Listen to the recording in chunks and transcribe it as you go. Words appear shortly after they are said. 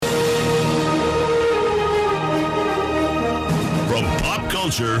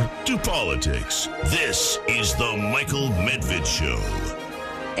culture to politics. This is the Michael Medved Show.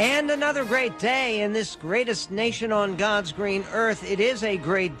 And another great day in this greatest nation on God's green earth. It is a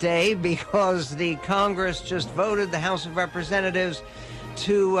great day because the Congress just voted, the House of Representatives,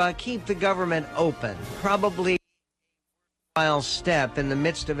 to keep the government open. Probably a wild step in the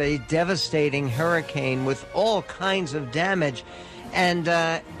midst of a devastating hurricane with all kinds of damage. And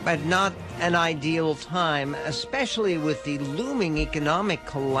but not an ideal time, especially with the looming economic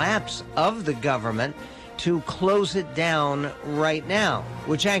collapse of the government, to close it down right now,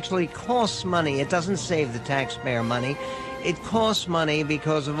 which actually costs money. It doesn't save the taxpayer money. It costs money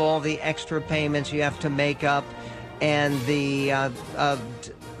because of all the extra payments you have to make up and the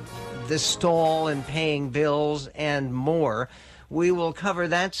stall in paying bills and more. We will cover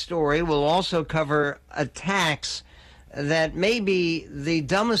that story. We'll also cover a tax that may be the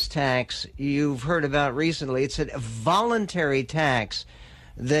dumbest tax you've heard about recently. It's a voluntary tax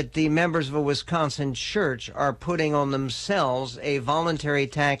that the members of a Wisconsin church are putting on themselves, a voluntary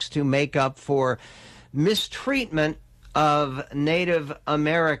tax to make up for mistreatment of Native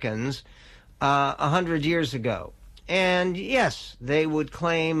Americans 100 years ago. And yes, they would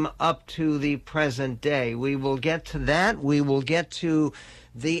claim up to the present day. We will get to that. We will get to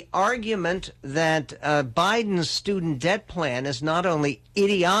the argument that Biden's student debt plan is not only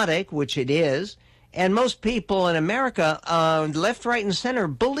idiotic, which it is, and most people in America, left, right, and center,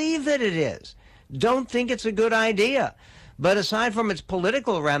 believe that it is. Don't think it's a good idea. But aside from its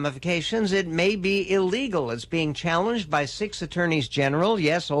political ramifications, it may be illegal. It's being challenged by 6 attorneys general,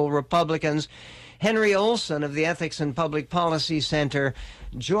 yes, all Republicans. Henry Olson of the Ethics and Public Policy Center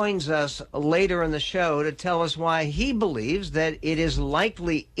joins us later in the show to tell us why he believes that it is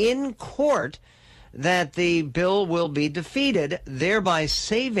likely in court that the bill will be defeated, thereby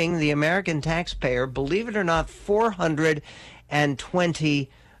saving the American taxpayer, believe it or not, $420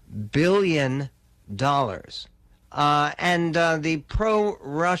 billion. The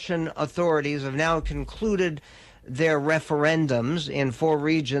pro-Russian authorities have now concluded their referendums in 4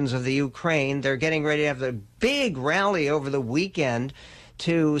 regions of the Ukraine. They're getting ready to have a big rally over the weekend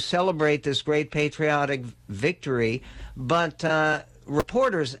to celebrate this great patriotic victory. But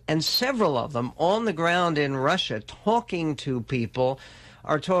reporters, and several of them on the ground in Russia talking to people,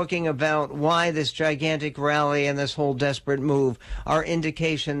 are talking about why this gigantic rally and this whole desperate move are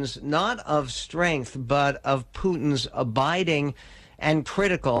indications not of strength, but of Putin's abiding and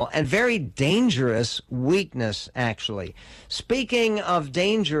critical and very dangerous weakness, actually. Speaking of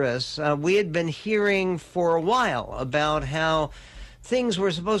dangerous, we had been hearing for a while about how things were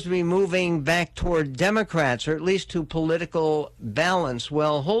supposed to be moving back toward Democrats, or at least to political balance.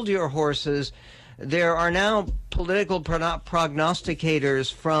 Well, hold your horses. There are now political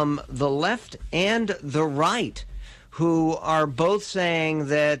prognosticators from the left and the right who are both saying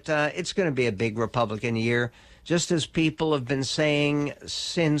that it's going to be a big Republican year, just as people have been saying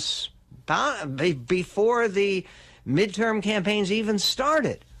since before the midterm campaigns even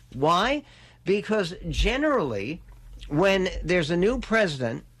started. Why? Because generally, when there's a new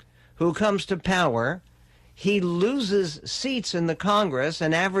president who comes to power, he loses seats in the Congress,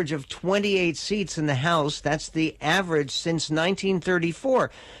 an average of 28 seats in the House. That's the average since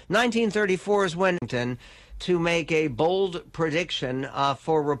 1934. 1934 is when to make a bold prediction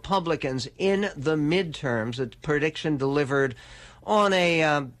for Republicans in the midterms, a prediction delivered on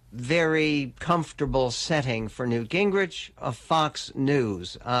a very comfortable setting for Newt Gingrich of Fox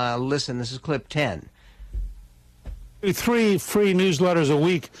News. Listen, this is clip 10. 3 free newsletters a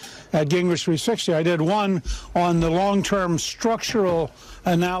week at Gingrich 360. I did one on the long-term structural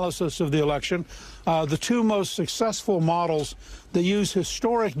analysis of the election. The 2 most successful models that use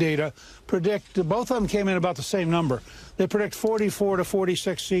historic data predict, both of them came in about the same number. They predict 44 to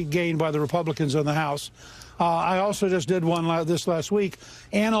 46 seat gain by the Republicans in the House. I also just did one this last week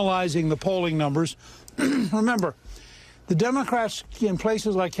analyzing the polling numbers. Remember, the Democrats in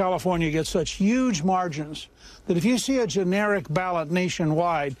places like California get such huge margins that if you see a generic ballot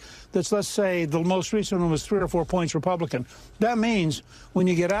nationwide that's, let's say, the most recent one was 3 or 4 points Republican, that means when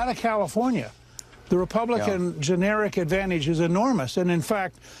you get out of California, the Republican generic advantage is enormous. And in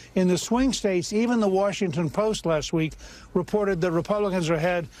fact, in the swing states, even the Washington Post last week reported that Republicans are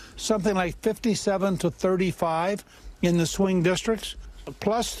ahead something like 57 to 35 in the swing districts,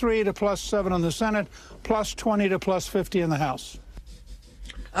 +3 to +7 in the Senate, +20 to +50 in the House.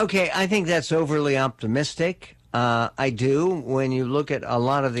 Okay, I think that's overly optimistic. I do. When you look at a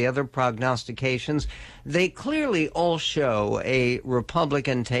lot of the other prognostications, they clearly all show a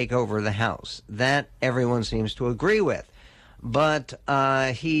Republican takeover of the House. That everyone seems to agree with. but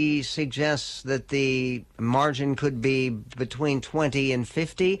he suggests that the margin could be between 20 and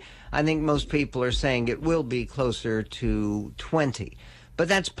 50. I think most people are saying it will be closer to 20, but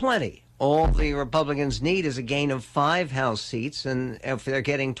that's plenty. All the Republicans need is a gain of 5 House seats, and if they're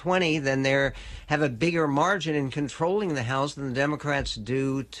getting 20, then they have a bigger margin in controlling the House than the Democrats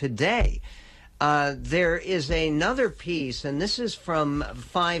do today. There is another piece, and this is from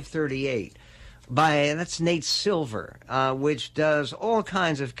 538. That's Nate Silver, which does all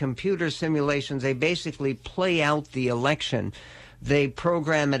kinds of computer simulations. They basically play out the election. They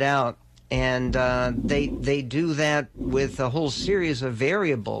program it out, and they do that with a whole series of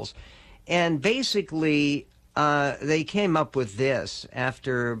variables. And basically, they came up with this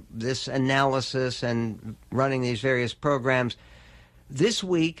after this analysis and running these various programs. This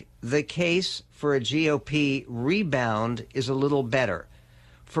week, the case for a GOP rebound is a little better.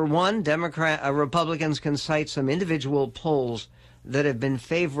 For one, Republicans can cite some individual polls that have been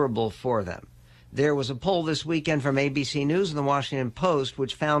favorable for them. There was a poll this weekend from ABC News and the Washington Post,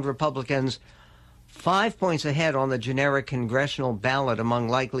 which found Republicans 5 points ahead on the generic congressional ballot among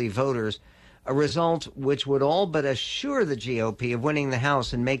likely voters, a result which would all but assure the GOP of winning the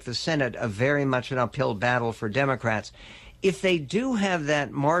House and make the Senate a very much an uphill battle for Democrats. If they do have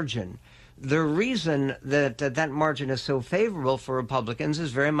that margin, the reason that that margin is so favorable for Republicans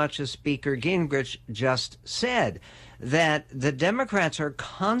is very much as Speaker Gingrich just said, that the Democrats are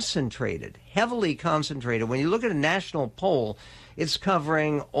concentrated, heavily concentrated. When you look at a national poll, it's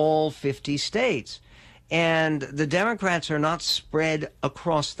covering all 50 states. And the Democrats are not spread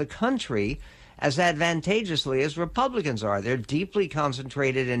across the country as advantageously as Republicans are. They're deeply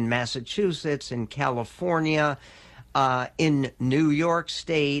concentrated in Massachusetts, in California, in New York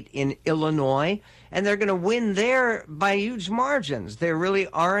State, in Illinois, and they're going to win there by huge margins. There really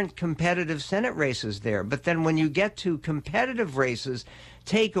aren't competitive Senate races there. But then when you get to competitive races,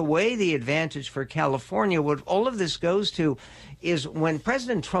 take away the advantage for California. What all of this goes to is when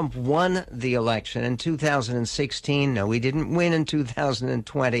President Trump won the election in 2016, no, he didn't win in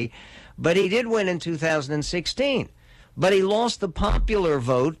 2020, but he did win in 2016. But he lost the popular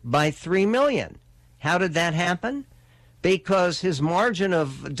vote by 3 million. How did that happen? Because his margin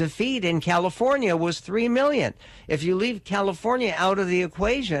of defeat in California was 3 million. If you leave California out of the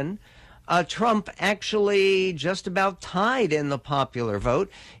equation, Trump actually just about tied in the popular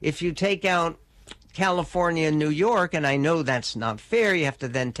vote. If you take out California and New York, and I know that's not fair, you have to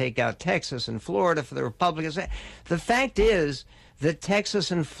then take out Texas and Florida for the Republicans. The fact is that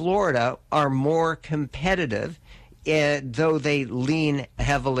Texas and Florida are more competitive, though they lean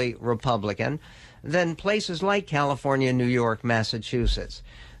heavily Republican, than places like California, New York, Massachusetts.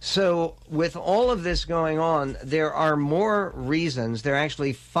 So with all of this going on, there are more reasons. There are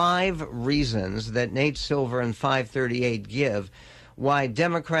actually 5 reasons that Nate Silver and 538 give why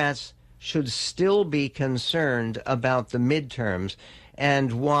Democrats should still be concerned about the midterms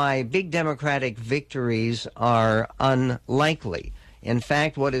and why big Democratic victories are unlikely. In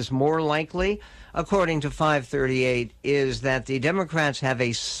fact, what is more likely, according to 538, is that the Democrats have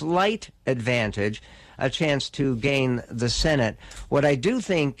a slight advantage, a chance to gain the Senate. What I do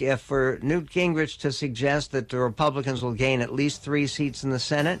think, if for Newt Gingrich to suggest that the Republicans will gain at least 3 seats in the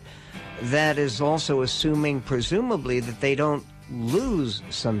Senate, that is also assuming, presumably, that they don't lose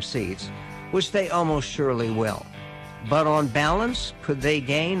some seats, which they almost surely will. But on balance, could they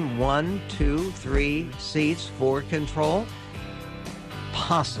gain 1, 2, 3 seats for control?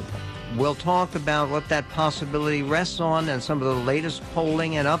 Possible. We'll talk about what that possibility rests on and some of the latest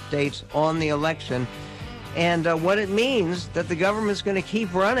polling and updates on the election and what it means that the government's going to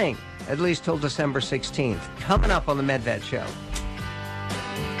keep running at least till December 16th. Coming up on the Medved Show.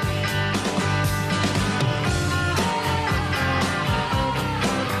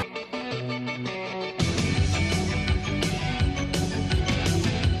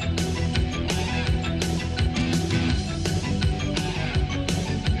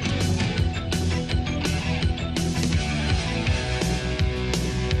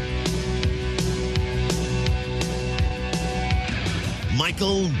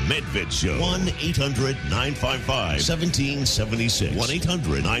 Michael Medved Show. 1-800-955-1776.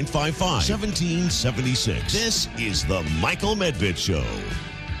 1-800-955-1776. This is the Michael Medved Show.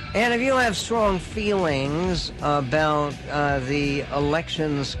 And if you have strong feelings about the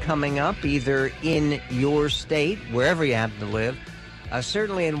elections coming up, either in your state, wherever you happen to live,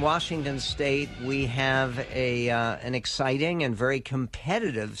 certainly in Washington State, we have an exciting and very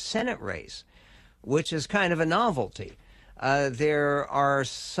competitive Senate race, which is kind of a novelty. There are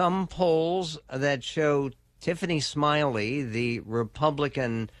some polls that show Tiffany Smiley, the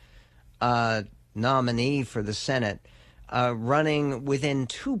Republican nominee for the Senate, running within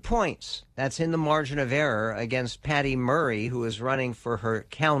 2 points. That's in the margin of error against Patty Murray, who is running for her,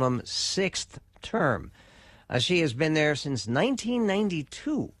 count 'em, 6th term. She has been there since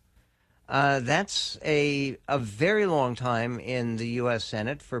 1992. That's a very long time in the U.S.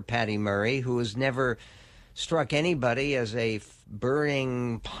 Senate for Patty Murray, who has never struck anybody as a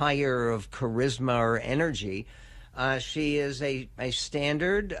burning pyre of charisma or energy. She is a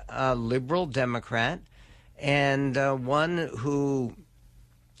standard liberal Democrat, and one who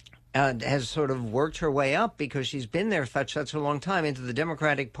has sort of worked her way up because she's been there for such a long time into the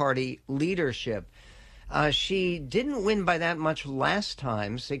Democratic Party leadership. She didn't win by that much last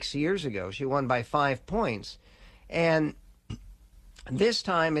time, 6 years ago. She won by 5 points. And this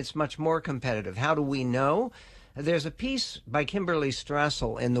time it's much more competitive. How do we know? There's a piece by Kimberly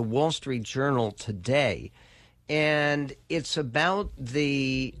Strassel in the Wall Street Journal today, and it's about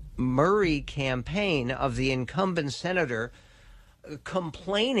the Murray campaign of the incumbent senator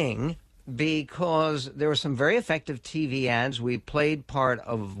complaining because there were some very effective TV ads. We played part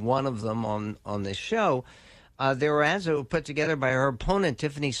of one of them on this show. There were ads that were put together by her opponent,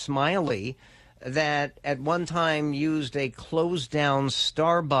 Tiffany Smiley, that at one time used a closed-down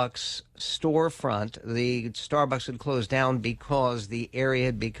Starbucks storefront. The Starbucks had closed down because the area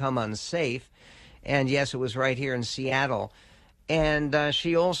had become unsafe. And yes, it was right here in Seattle. And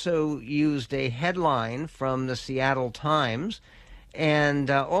she also used a headline from the Seattle Times. And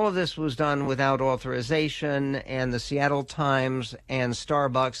all of this was done without authorization. And the Seattle Times and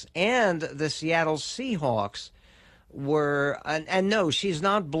Starbucks and the Seattle Seahawks were, and no, she's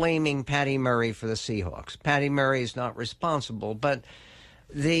not blaming Patty Murray for the Seahawks. Patty Murray is not responsible, but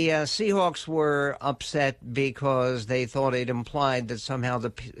the Seahawks were upset because they thought it implied that somehow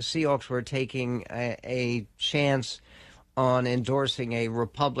the Seahawks were taking a chance on endorsing a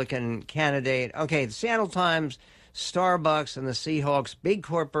Republican candidate. Okay, the Seattle Times, Starbucks, and the Seahawks, big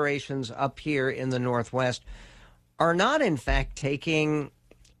corporations up here in the Northwest, are not, in fact, taking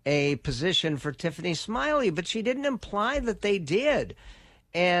a position for Tiffany Smiley, but she didn't imply that they did.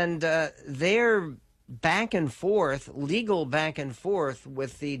 And their back and forth, legal back and forth,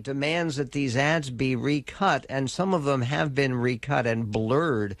 with the demands that these ads be recut, and some of them have been recut and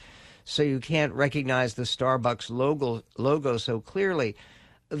blurred, so you can't recognize the Starbucks logo so clearly.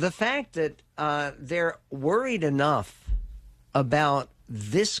 The fact that they're worried enough about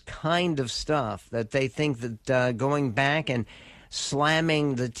this kind of stuff that they think that going back and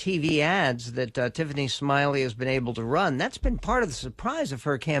slamming the TV ads that Tiffany Smiley has been able to run, that's been part of the surprise of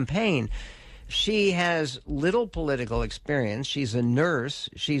her campaign. She has little political experience. She's a nurse.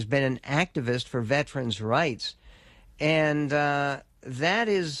 She's been an activist for veterans' rights. And that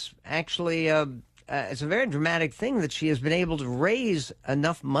is actually it's a very dramatic thing that she has been able to raise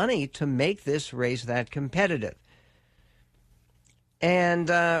enough money to make this race that competitive. And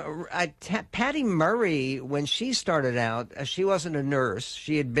Patty Murray, when she started out, she wasn't a nurse.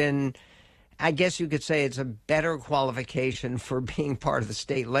 She had been, I guess you could say it's a better qualification for being part of the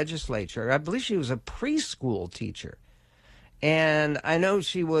state legislature. I believe she was a preschool teacher. And I know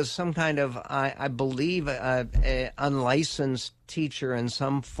she was some kind of, I believe, a unlicensed teacher in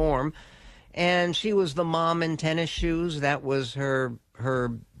some form. And she was the mom in tennis shoes. That was her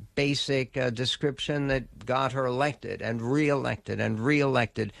basic description that got her elected and reelected and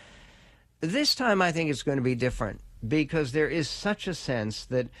reelected. This time I think it's going to be different because there is such a sense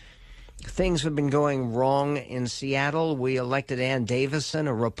that things have been going wrong in Seattle. We elected Ann Davison,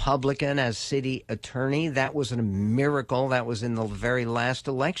 a Republican, as city attorney. That was a miracle. That was in the very last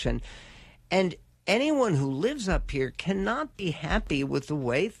election. And anyone who lives up here cannot be happy with the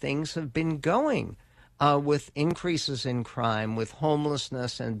way things have been going. With increases in crime, with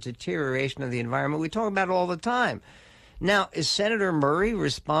homelessness and deterioration of the environment. We talk about it all the time. Now, is Senator Murray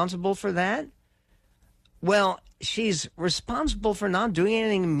responsible for that? Well, she's responsible for not doing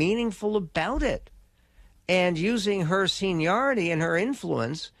anything meaningful about it and using her seniority and her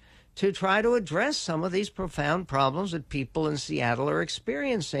influence to try to address some of these profound problems that people in Seattle are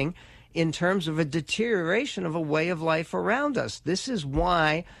experiencing in terms of a deterioration of a way of life around us. This is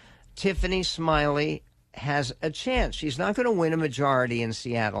why Tiffany Smiley has a chance. She's not going to win a majority in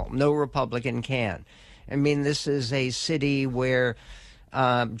Seattle. No Republican can. I mean, this is a city where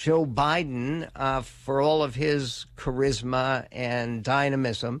Joe Biden, for all of his charisma and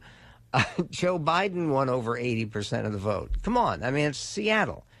dynamism, Joe Biden won over 80% of the vote. Come on. I mean, it's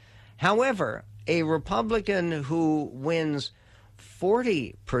Seattle. However, a Republican who wins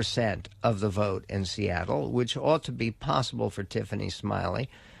 40% of the vote in Seattle, which ought to be possible for Tiffany Smiley,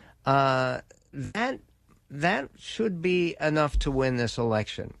 that should be enough to win this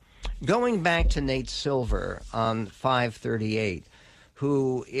election. Going back to Nate Silver on 538,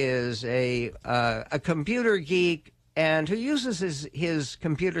 who is a computer geek and who uses his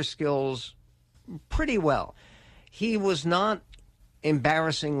computer skills pretty well. He was not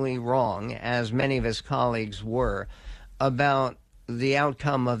embarrassingly wrong, as many of his colleagues were, about the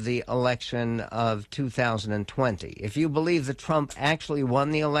outcome of the election of 2020. If you believe that Trump actually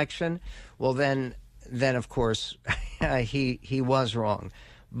won the election, well, then of course he was wrong.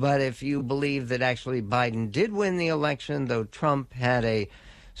 But if you believe that actually Biden did win the election, though Trump had a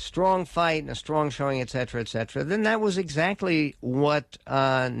strong fight and a strong showing, et cetera, then that was exactly what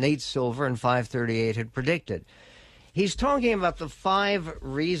Nate Silver in 538 had predicted. He's talking about the 5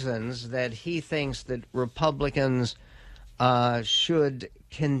 reasons that he thinks that Republicans should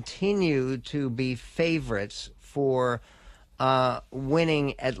continue to be favorites for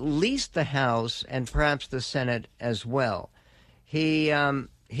winning at least the House and perhaps the Senate as well. He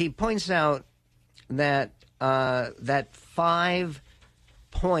points out that that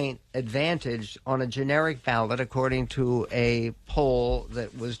 5-point advantage on a generic ballot, according to a poll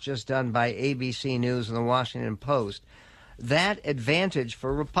that was just done by ABC News and the Washington Post, that advantage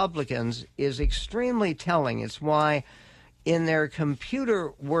for Republicans is extremely telling. It's why in their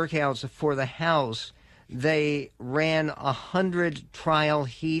computer workouts for the House, they ran 100 trial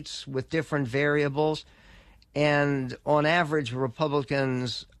heats with different variables. And on average,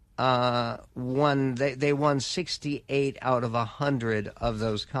 Republicans won 68 out of 100 of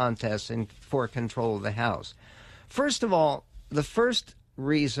those contests for control of the House. First of all, the first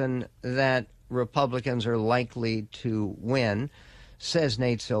reason that Republicans are likely to win, says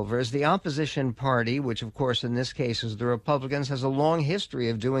Nate Silver, is the opposition party, which of course in this case is the Republicans, has a long history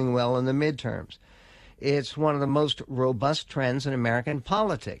of doing well in the midterms. It's one of the most robust trends in American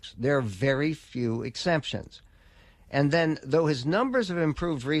politics. There are very few exceptions. And then, though his numbers have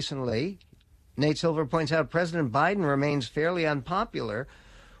improved recently, Nate Silver points out President Biden remains fairly unpopular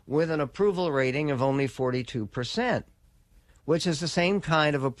with an approval rating of only 42%, which is the same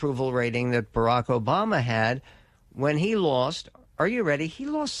kind of approval rating that Barack Obama had when he lost, are you ready? He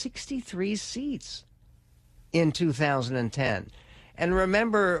lost 63 seats in 2010. And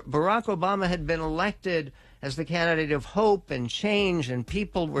remember, Barack Obama had been elected as the candidate of hope and change, and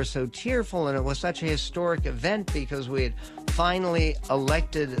people were so tearful, and it was such a historic event because we had finally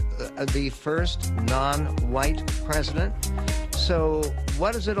elected the first non-white president. So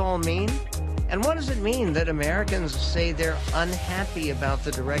what does it all mean? And what does it mean that Americans say they're unhappy about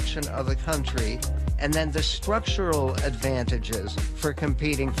the direction of the country and then the structural advantages for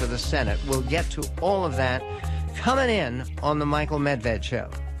competing for the Senate? We'll get to all of that coming in on the Michael Medved Show.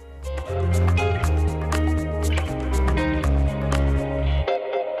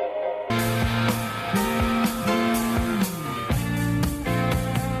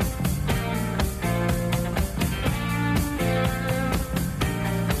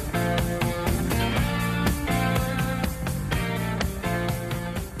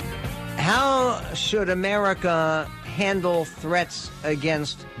 How should America handle threats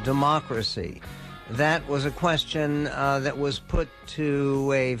against democracy? That was a question that was put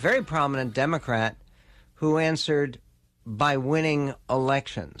to a very prominent Democrat who answered by winning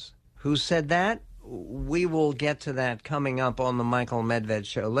elections. Who said that? We will get to that coming up on the Michael Medved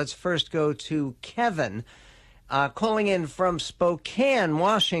Show. Let's first go to Kevin, calling in from Spokane,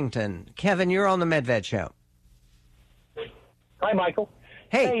 Washington. Kevin, you're on the Medved Show. Hi, Michael.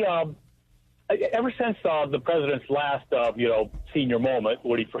 Hey. Ever since the president's last, senior moment,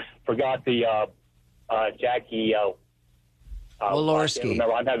 when he forgot the Jackie Walorski.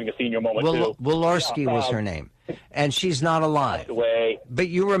 Remember, I'm having a senior moment too. Walorski was her name, and she's not alive. Away. But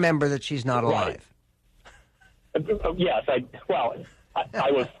you remember that she's not alive. Right. Yes, I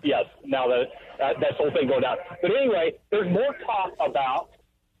was. Yes. Now that whole thing going down. But anyway, there's more talk about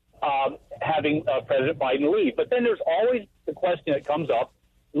having President Biden leave. But then there's always the question that comes up.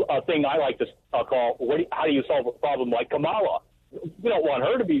 A thing I like to call, how do you solve a problem like Kamala? We don't want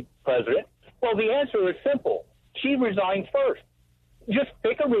her to be president. Well, the answer is simple. She resigns first. Just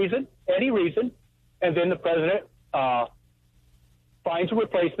pick a reason, any reason, and then the president finds a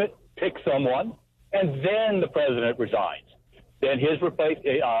replacement, picks someone, and then the president resigns. Then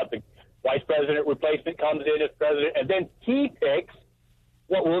the vice president replacement comes in as president, and then he picks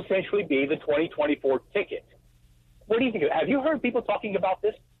what will essentially be the 2024 ticket. What do you think? Have you heard people talking about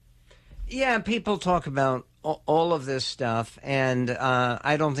this? Yeah, people talk about all of this stuff, and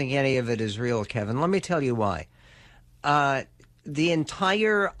I don't think any of it is real, Kevin. Let me tell you why. The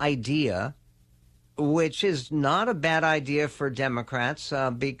entire idea, which is not a bad idea for Democrats,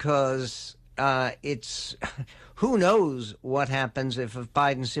 because it's who knows what happens if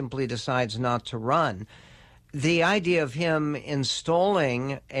Biden simply decides not to run. The idea of him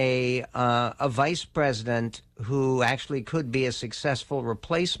installing a vice president who actually could be a successful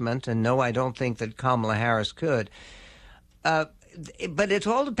replacement, and no, I don't think that Kamala Harris could. But it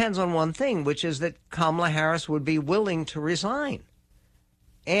all depends on one thing, which is that Kamala Harris would be willing to resign.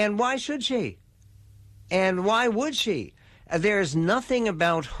 And why should she? And why would she? There's nothing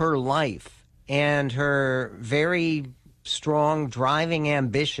about her life and her very strong driving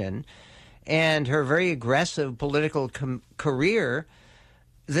ambition and her very aggressive political career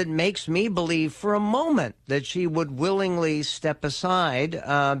that makes me believe for a moment that she would willingly step aside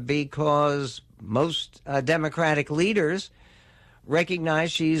because most Democratic leaders recognize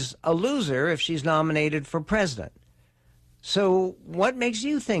she's a loser if she's nominated for president. So what makes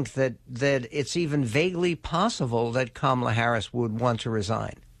you think that it's even vaguely possible that Kamala Harris would want to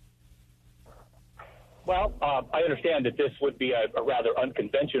resign? Well, I understand that this would be a rather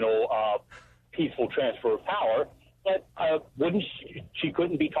unconventional, peaceful transfer of power, but wouldn't she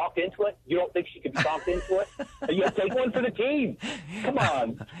couldn't be talked into it? You don't think she could be talked into it? You take one for the team. Come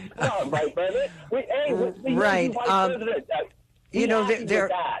on, right, President? Right. You know,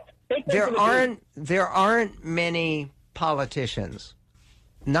 there aren't many politicians,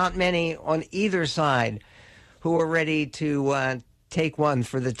 not many on either side, who are ready to take one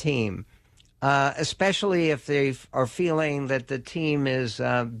for the team. Especially if they are feeling that the team is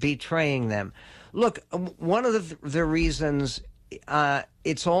betraying them. Look, one of the reasons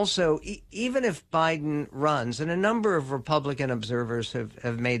it's also, even if Biden runs, and a number of Republican observers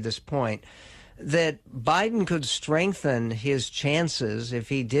have made this point, that Biden could strengthen his chances if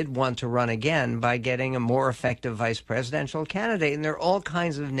he did want to run again by getting a more effective vice presidential candidate. And there are all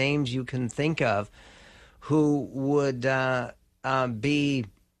kinds of names you can think of who would be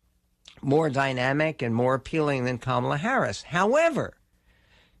more dynamic and more appealing than Kamala Harris. However,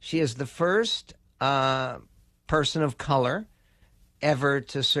 she is the first person of color ever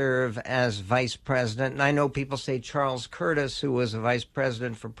to serve as vice president. And I know people say Charles Curtis, who was a vice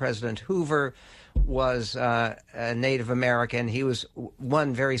president for President Hoover, was a Native American. He was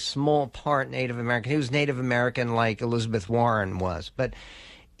one very small part Native American. He was Native American like Elizabeth Warren was. But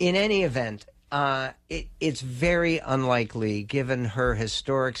in any event, it's very unlikely, given her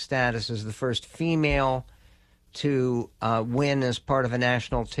historic status as the first female to win as part of a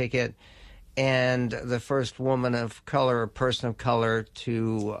national ticket and the first woman of color, or person of color,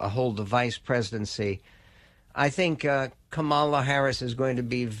 to hold the vice presidency. I think Kamala Harris is going to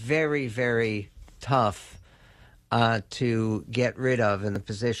be very, very tough to get rid of in the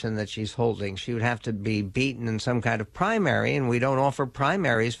position that she's holding. She would have to be beaten in some kind of primary, and we don't offer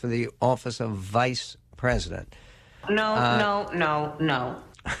primaries for the office of vice president. No.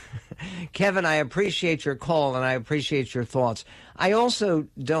 Kevin, I appreciate your call, and I appreciate your thoughts. I also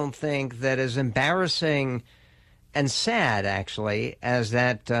don't think that as embarrassing and sad, actually, as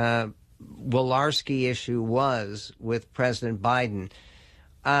that Wolarski issue was with President Biden,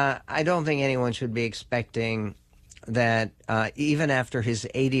 I don't think anyone should be expecting that even after his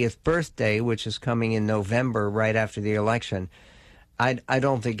 80th birthday, which is coming in November, right after the election, I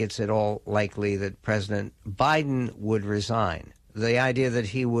don't think it's at all likely that President Biden would resign. The idea that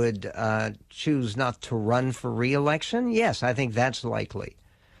he would choose not to run for re-election, yes, I think that's likely.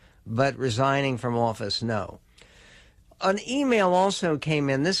 But resigning from office, no. An email also came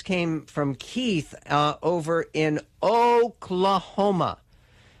in. This came from Keith over in Oklahoma.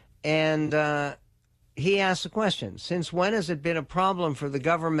 And he asked a question. Since when has it been a problem for the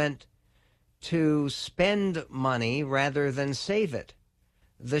government to spend money rather than save it?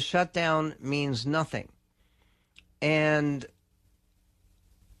 The shutdown means nothing. And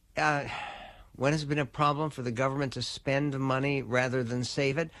when has it been a problem for the government to spend money rather than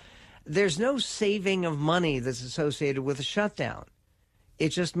save it? There's no saving of money that's associated with a shutdown. It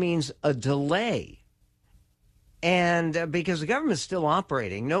just means a delay. And because the government's still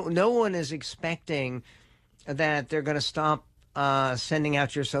operating, no one is expecting that they're going to stop sending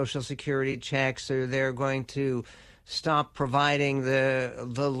out your Social Security checks, or they're going to stop providing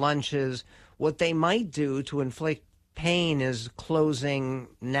the lunches. What they might do to inflict pain is closing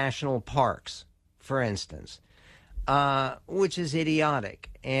national parks, for instance, which is idiotic.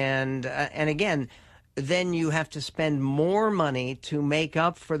 And again, then you have to spend more money to make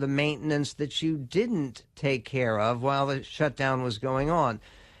up for the maintenance that you didn't take care of while the shutdown was going on.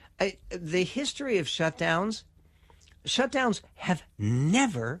 The history of shutdowns have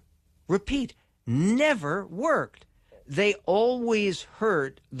never worked. They always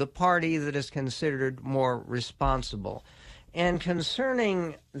hurt the party that is considered more responsible. And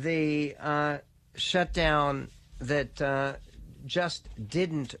concerning the shutdown that just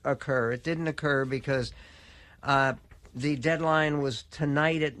didn't occur. It didn't occur because the deadline was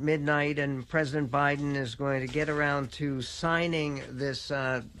tonight at midnight, and President Biden is going to get around to signing this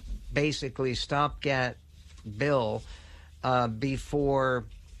basically stopgap bill before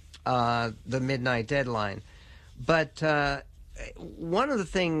the midnight deadline. But one of the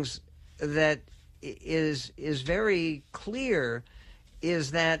things that is very clear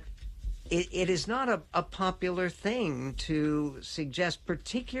is that it is not a popular thing to suggest,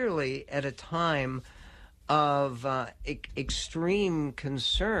 particularly at a time of extreme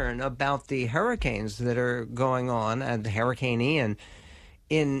concern about the hurricanes that are going on, and Hurricane Ian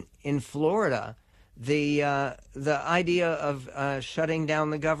in Florida. The idea of shutting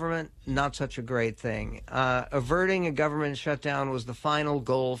down the government, not such a great thing. Averting a government shutdown was the final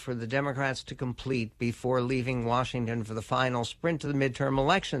goal for the Democrats to complete before leaving Washington for the final sprint to the midterm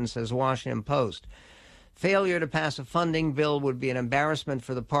elections, says Washington Post. Failure to pass a funding bill would be an embarrassment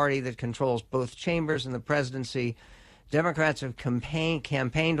for the party that controls both chambers in the presidency. Democrats have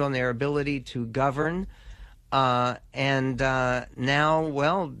campaigned on their ability to govern. And now,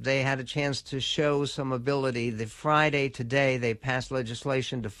 well, they had a chance to show some ability. The Friday today, they passed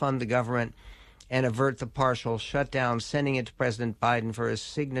legislation to fund the government and avert the partial shutdown, sending it to President Biden for his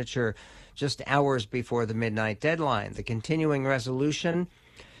signature just hours before the midnight deadline. The continuing resolution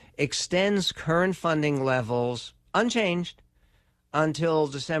extends current funding levels unchanged until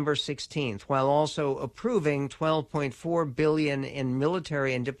December 16th, while also approving $12.4 billion in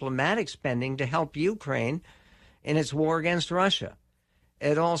military and diplomatic spending to help Ukraine in its war against Russia.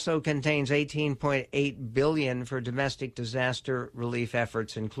 It also contains $18.8 billion for domestic disaster relief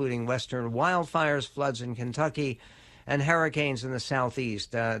efforts, including western wildfires, floods in Kentucky, and hurricanes in the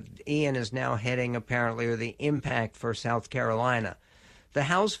southeast. Ian is now heading, apparently, or the impact for South Carolina. The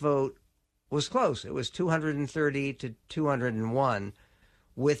House vote was close. It was 230 to 201,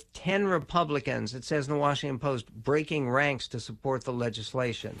 with 10 Republicans, it says in the Washington Post, breaking ranks to support the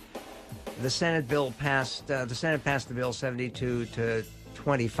legislation. The Senate passed the bill 72 to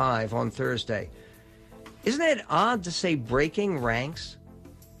 25 on Thursday. Isn't it odd to say breaking ranks?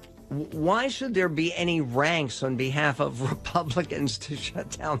 Why should there be any ranks on behalf of Republicans to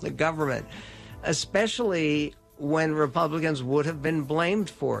shut down the government, especially when Republicans would have been blamed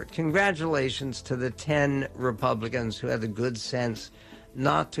for it? Congratulations to the 10 Republicans who had the good sense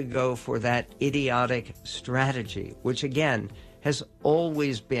not to go for that idiotic strategy, which, again, has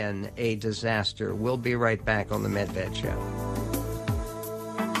always been a disaster. We'll be right back on the Medved Show.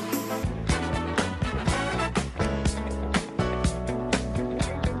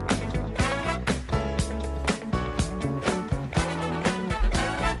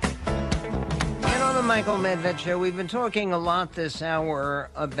 Michael Medved Show. We've been talking a lot this hour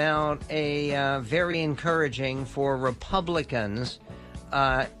about a very encouraging for Republicans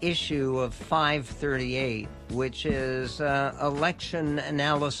issue of 538, which is election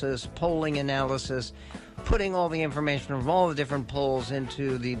analysis, polling analysis, putting all the information from all the different polls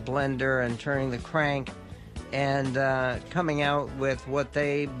into the blender and turning the crank and coming out with what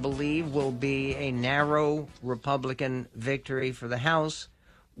they believe will be a narrow Republican victory for the House,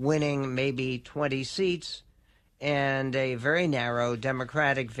 winning maybe 20 seats, and a very narrow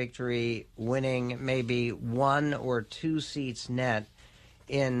Democratic victory, winning maybe 1 or 2 seats net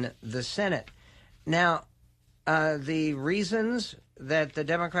in the Senate. Now, the reasons that the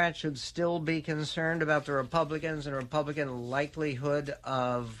Democrats should still be concerned about the Republicans and Republican likelihood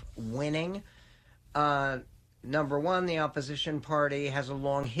of winning. Number one, the opposition party has a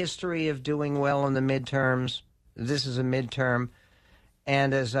long history of doing well in the midterms. This is a midterm.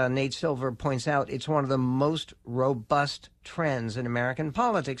 And as Nate Silver points out, it's one of the most robust trends in American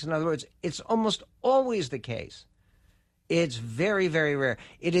politics. In other words, it's almost always the case. It's very, very rare.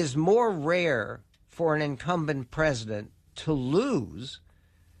 It is more rare for an incumbent president to lose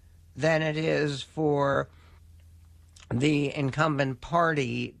than it is for the incumbent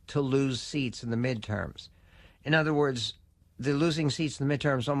party to lose seats in the midterms. In other words, the losing seats in the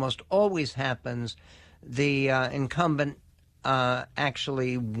midterms almost always happens. The incumbent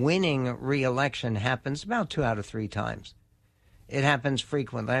actually winning re-election happens about 2 out of 3 times. It happens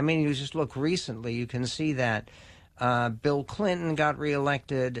frequently. I mean, you just look recently, you can see that Bill Clinton got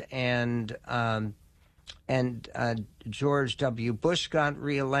reelected, and George W. Bush got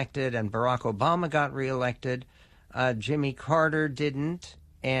reelected, and Barack Obama got reelected. Jimmy Carter didn't,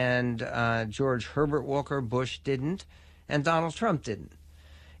 and George Herbert Walker Bush didn't, and Donald Trump didn't.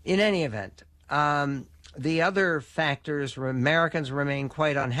 In any event, the other factors, Americans remain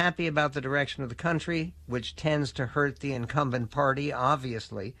quite unhappy about the direction of the country, which tends to hurt the incumbent party,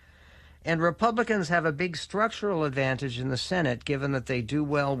 obviously. And Republicans have a big structural advantage in the Senate, given that they do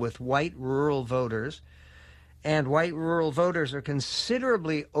well with white rural voters. And white rural voters are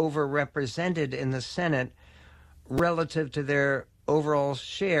considerably overrepresented in the Senate relative to their overall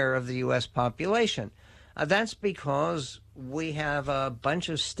share of the U.S. population. That's because we have a bunch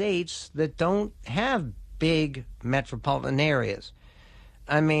of states that don't have big metropolitan areas.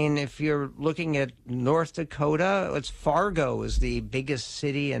 I mean, if you're looking at North Dakota, it's Fargo is the biggest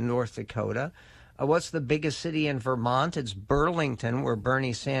city in North Dakota. What's the biggest city in Vermont? It's Burlington, where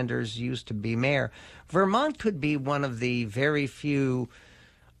Bernie Sanders used to be mayor. Vermont could be one of the very few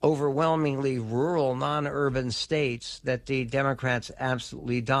overwhelmingly rural, non-urban states that the Democrats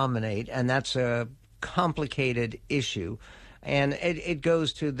absolutely dominate, and that's a complicated issue. And it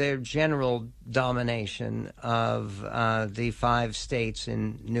goes to their general domination of the 5 states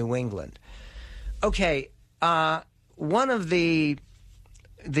in New England. Okay, one of the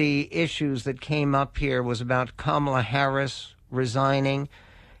issues that came up here was about Kamala Harris resigning,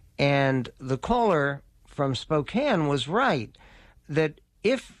 and the caller from Spokane was right that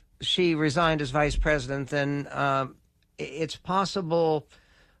if she resigned as vice president, then it's possible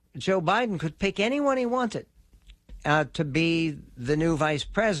Joe Biden could pick anyone he wanted to be the new vice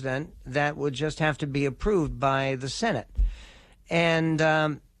president. That would just have to be approved by the Senate.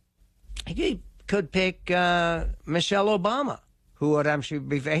 And he could pick Michelle Obama, who would I'm sure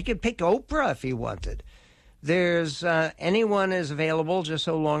be. He could pick Oprah if he wanted. There's anyone is available just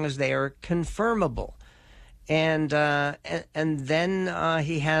so long as they are confirmable. And then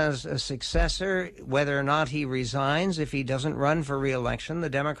he has a successor, whether or not he resigns. If he doesn't run for re-election, the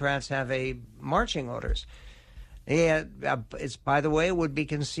Democrats have a marching orders. Yeah, it's, by the way, it would be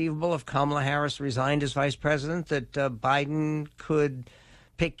conceivable if Kamala Harris resigned as vice president that Biden could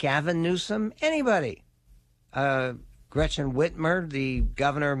pick Gavin Newsom, anybody. Gretchen Whitmer, the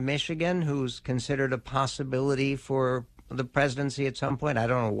governor of Michigan, who's considered a possibility for the presidency at some point. I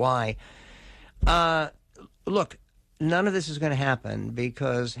don't know why. Look, none of this is going to happen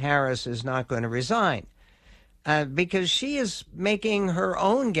because Harris is not going to resign. Because she is making her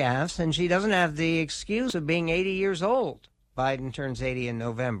own gaffes, and she doesn't have the excuse of being 80 years old. Biden turns 80 in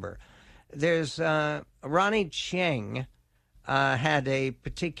November. There's Ronnie Cheng had a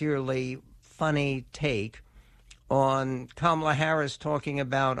particularly funny take on Kamala Harris talking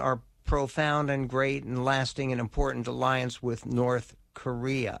about our profound and great and lasting and important alliance with North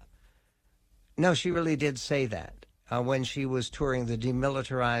Korea. No, she really did say that when she was touring the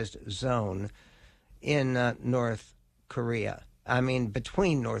demilitarized zone in North Korea. I mean,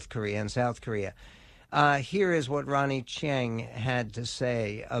 between North Korea and South Korea. Here is what Ronnie Cheng had to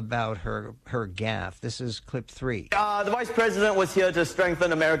say about her gaffe. This is clip 3. The vice president was here to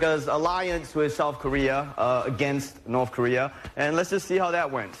strengthen America's alliance with South Korea against North Korea. And let's just see how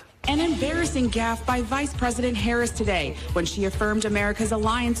that went. An embarrassing gaffe by Vice President Harris today when she affirmed America's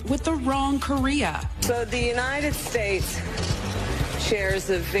alliance with the wrong Korea. So the United States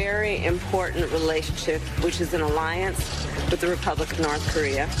shares a very important relationship, which is an alliance with the Republic of North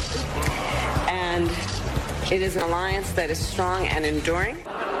Korea. And it is an alliance that is strong and enduring.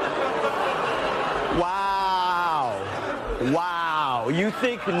 Wow. Wow. You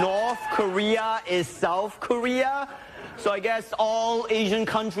think North Korea is South Korea? So I guess all Asian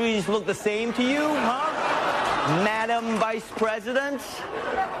countries look the same to you, huh? Madam Vice President?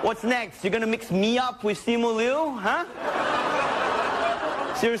 What's next? You're going to mix me up with Simu Liu, huh?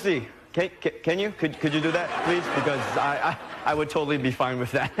 Seriously, can you? Could you do that, please? Because I would totally be fine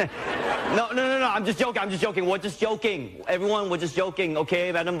with that. No, I'm just joking. We're just joking. Everyone, we're just joking,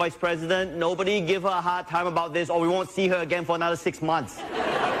 okay? Madam Vice President, nobody give her a hard time about this or we won't see her again for another 6 months.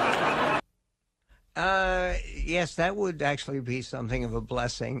 Yes, that would actually be something of a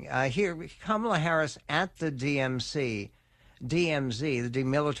blessing. Here, Kamala Harris at the DMZ, the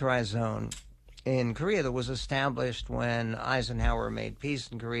demilitarized zone in Korea that was established when Eisenhower made peace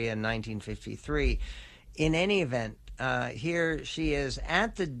in Korea in 1953. In any event, here she is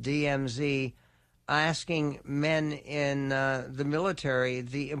at the DMZ asking men in the military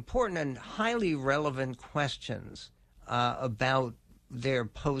the important and highly relevant questions about their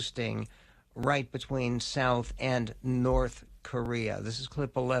posting right between South and North Korea. This is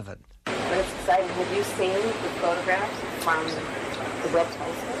clip 11. But it's exciting. Have you seen the photographs from the web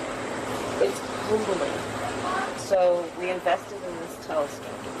telescope? It's humbling. So we invested in this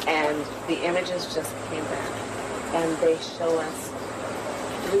telescope, and the images just came back, and they show us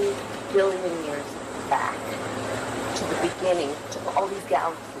 3 billion years back to the beginning, to all these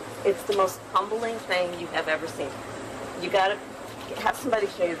galaxies. It's the most humbling thing you have ever seen. You got to have somebody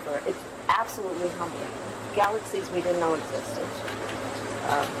show you for it. It's absolutely humbling. Galaxies we didn't know existed.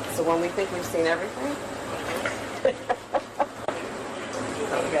 So when we think we've seen everything,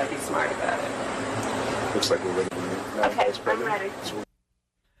 so we gotta be smart about it. Looks like we're ready to move now, Okay, Vice I'm President. ready.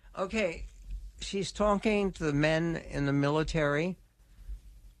 Okay, she's talking to the men in the military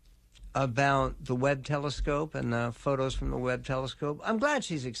about the Webb telescope and the photos from the Webb telescope. I'm glad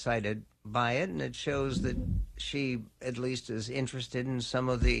she's excited by it, and it shows that she at least is interested in some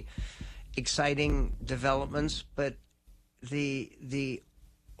of the exciting developments. But the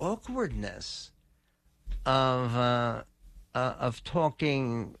awkwardness of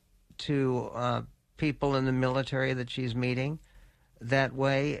talking to people in the military that she's meeting that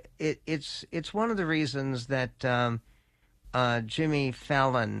way, it's one of the reasons that Jimmy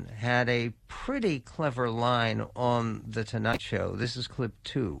Fallon had a pretty clever line on The Tonight Show. This is clip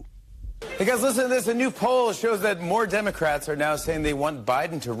 2. Hey guys, listen to this. A new poll shows that more Democrats are now saying they want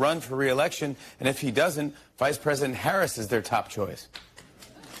Biden to run for re-election, and if he doesn't, Vice President Harris is their top choice.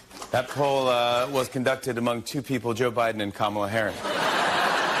 That poll was conducted among two people, Joe Biden and Kamala Harris.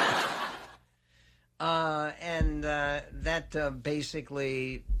 And that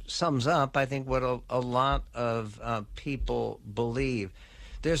basically sums up, I think, what a lot of people believe.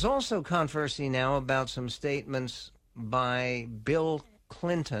 There's also controversy now about some statements by Bill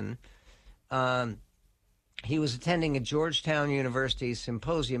Clinton. He was attending a Georgetown University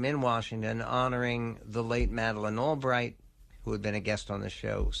symposium in Washington honoring the late Madeleine Albright, who had been a guest on the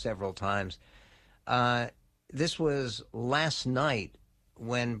show several times. This was last night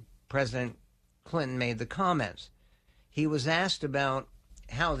when President Clinton made the comments. He was asked about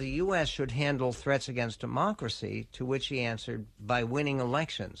how the U.S. should handle threats against democracy, to which he answered, by winning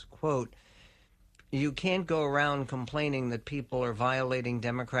elections. Quote, "You can't go around complaining that people are violating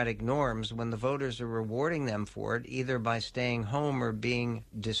democratic norms when the voters are rewarding them for it, either by staying home or being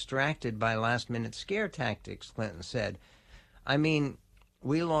distracted by last-minute scare tactics," Clinton said. I mean,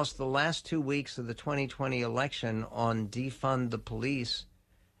 we lost the last 2 weeks of the 2020 election on defund the police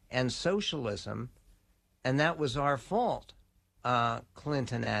and socialism, and that was our fault,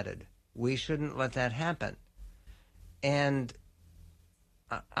 Clinton added. We shouldn't let that happen. And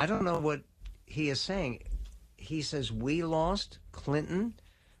I don't know what he is saying. He says we lost, Clinton,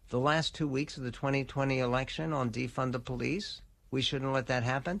 the last 2 weeks of the 2020 election on defund the police. We shouldn't let that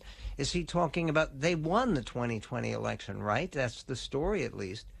happen. Is he talking about they won the 2020 election, right? That's the story, at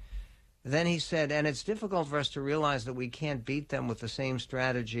least. Then he said, and it's difficult for us to realize that we can't beat them with the same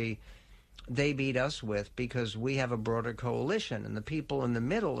strategy they beat us with because we have a broader coalition. And the people in the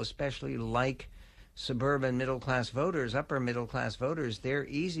middle, especially like suburban middle-class voters, upper middle-class voters, they're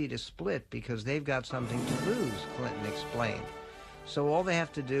easy to split because they've got something to lose, Clinton explained. So all they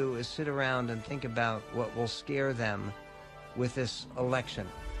have to do is sit around and think about what will scare them with this election.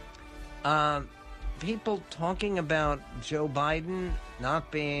 People talking about Joe Biden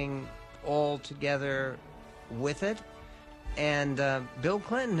not being all together with it, and Bill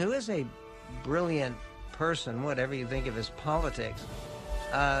Clinton, who is a brilliant person, whatever you think of his politics,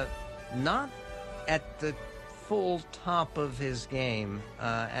 not at the full top of his game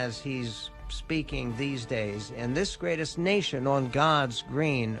as he's speaking these days in this greatest nation on God's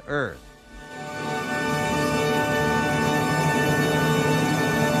green earth.